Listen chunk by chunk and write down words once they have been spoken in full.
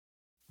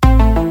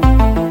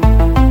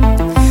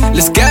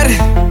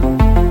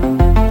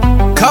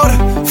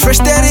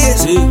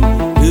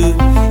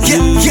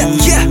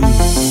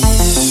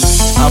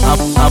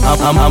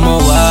I'm a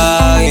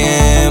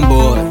YN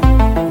boy.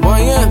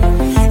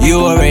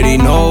 You already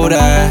know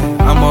that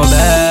I'm a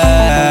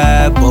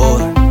bad boy.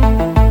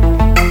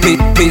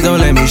 Please don't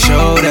let me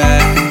show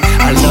that.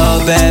 I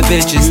love bad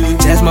bitches,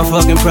 that's my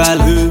fucking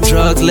problem.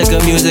 Drugs, liquor,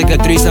 music, a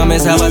threesome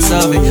is how I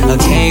solve it. A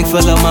gang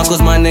full of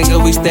muckles, my nigga,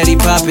 we steady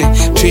poppin'.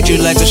 Treat you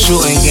like a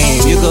shooting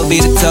game, you gon'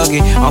 be the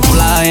target. I'm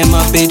fly and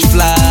my bitch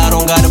fly, I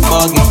don't gotta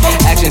bargain.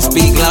 Actions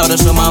speak louder,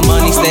 so my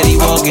money steady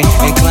walking.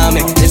 And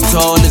climbing, as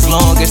tall, as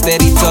long, and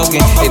steady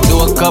talking. It do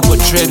a couple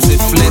trips,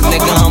 it flip,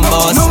 nigga, I'm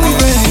bossing.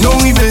 Non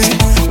rivé,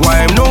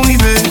 ouais, non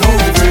rivé,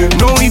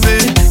 non rivé.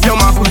 Y'a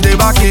ma couche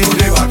débarquée,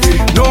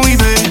 non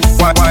rivé,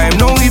 ouais,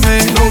 non rivé,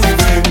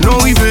 non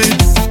rivé.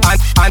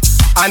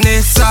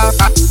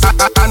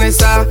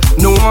 Anessa,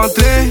 nous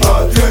rentré,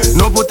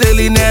 nous potes les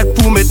lunettes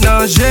pour mettre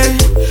nager.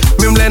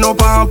 Même les non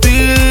pas en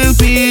pile.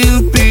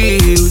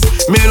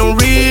 Mais non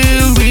real.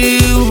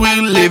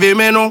 Levez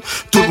mes noms,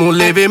 tout le monde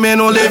levez mes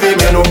noms,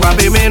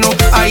 frappez mes noms.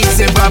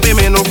 Haïtien frappez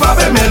mes noms,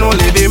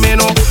 levez mes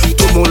noms.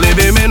 Tout le monde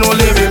levez mes noms,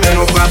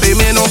 frappez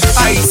mes noms.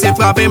 Haïtien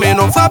frappez mes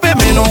noms.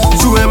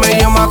 Jouez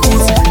mes ma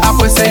course,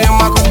 après c'est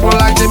ma course pour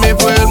la que mes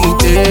voix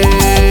monter.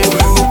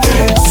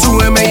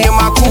 Jouez mes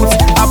ma course,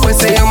 après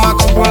c'est ma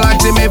course pour la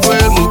que mes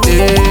voix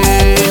monter.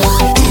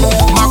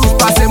 Ma course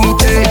passe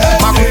monter,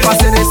 ma course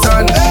passe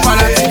descendre,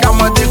 fanatique à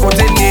moi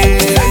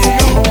décontener.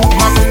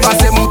 Ma course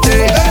passe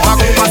monter, ma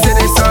course passe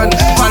descendre,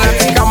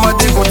 fanatique à moi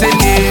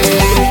décontener.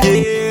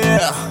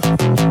 Yeah,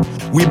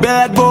 we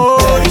bad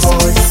boys.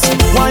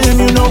 Why you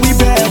know we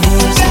bad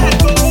boys?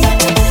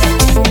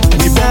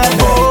 We bad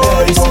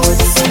boys.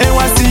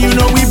 NYC, you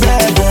know we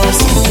bad boys.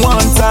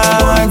 One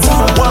time.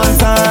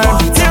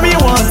 Tell me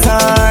one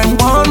time,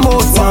 one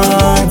more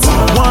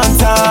time. One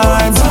time.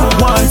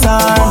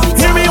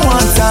 Hear me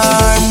one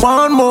time,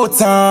 one more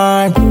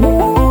time.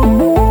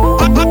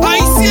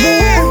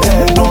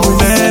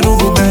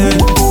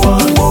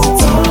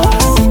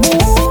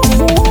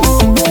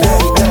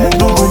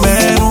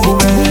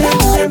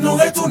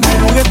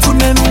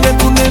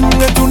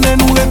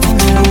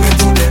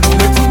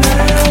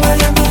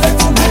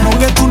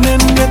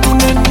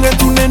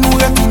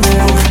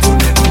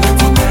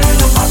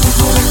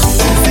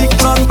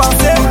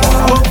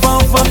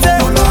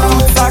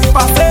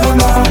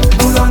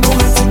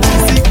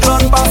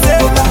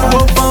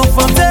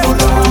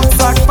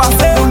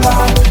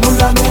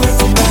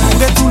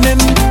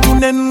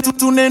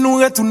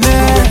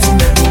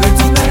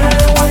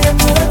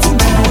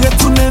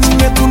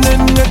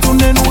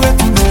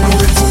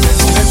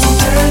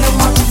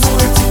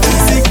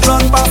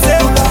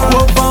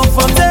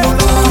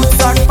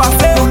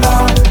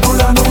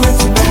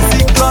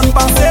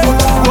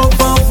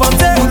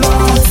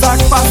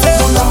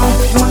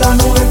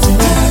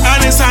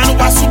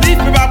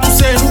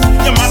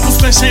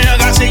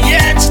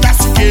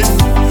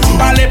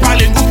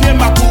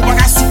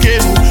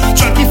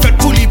 Job qui fait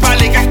pour lui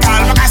parler, qu'à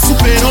calme, qu'à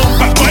souper, non.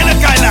 Pas quoi,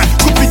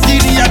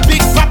 il y a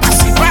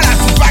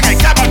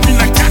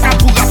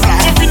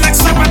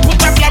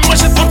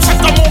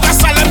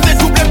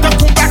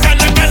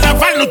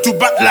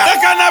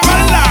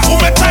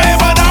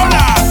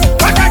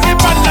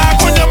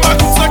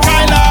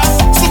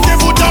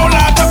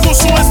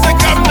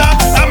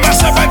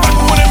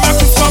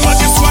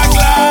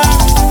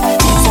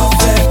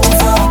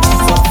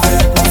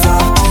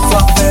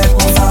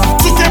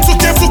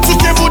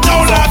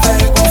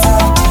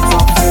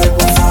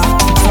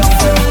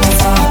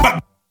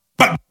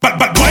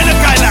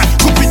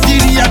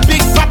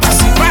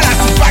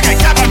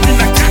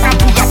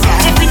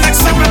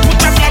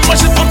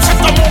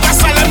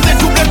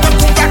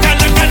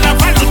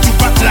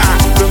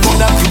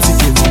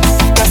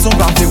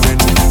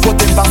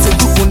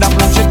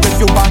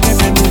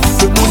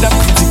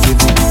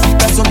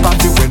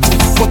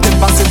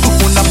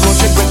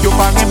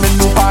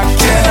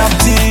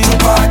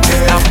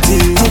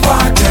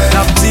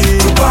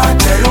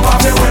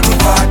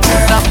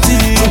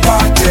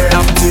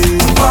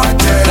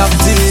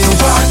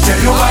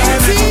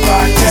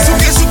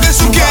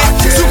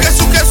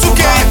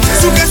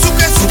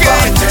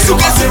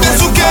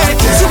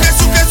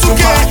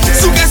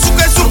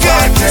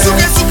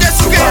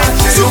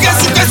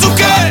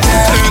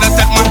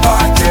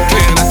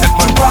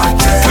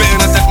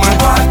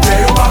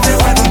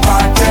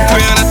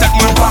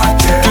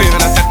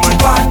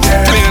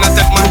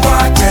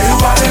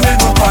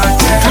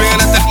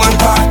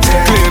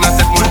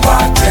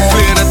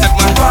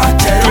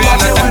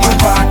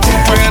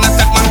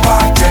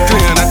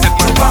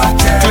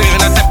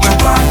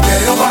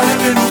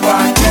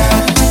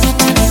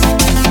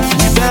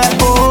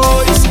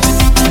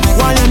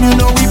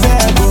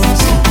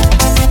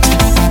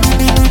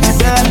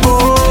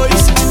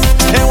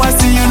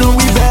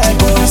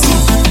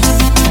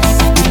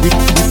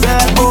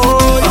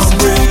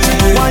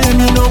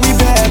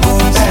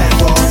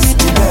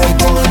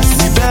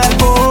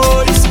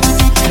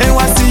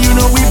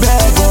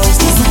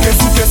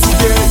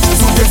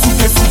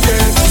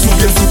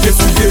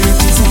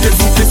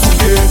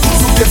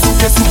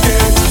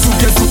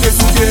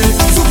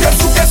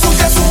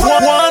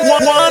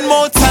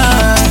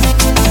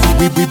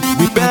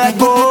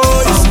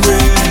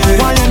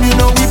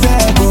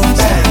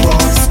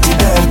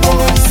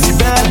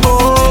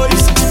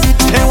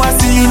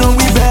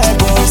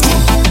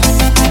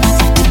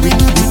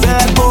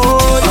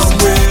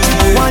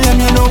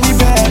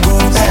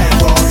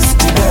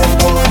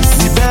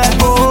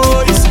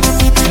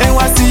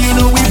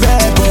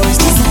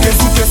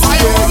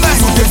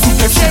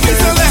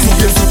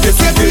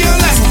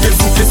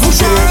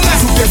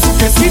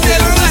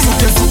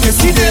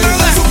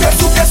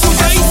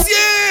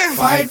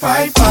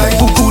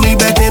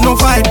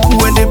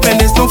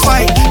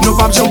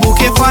pap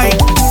jambouke fight.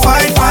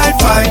 Fight, fight,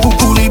 fight.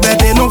 Pour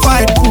liberté, no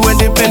fight. Pour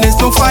indépendance,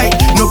 no fight.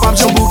 No pap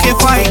jambouke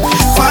fight.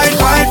 Fight,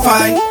 fight,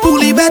 fight. Pour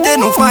liberté,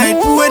 no fight.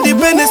 Pour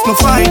indépendance, no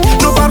fight.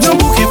 No pap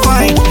jambouke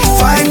fight.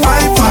 Fight,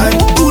 fight, fight.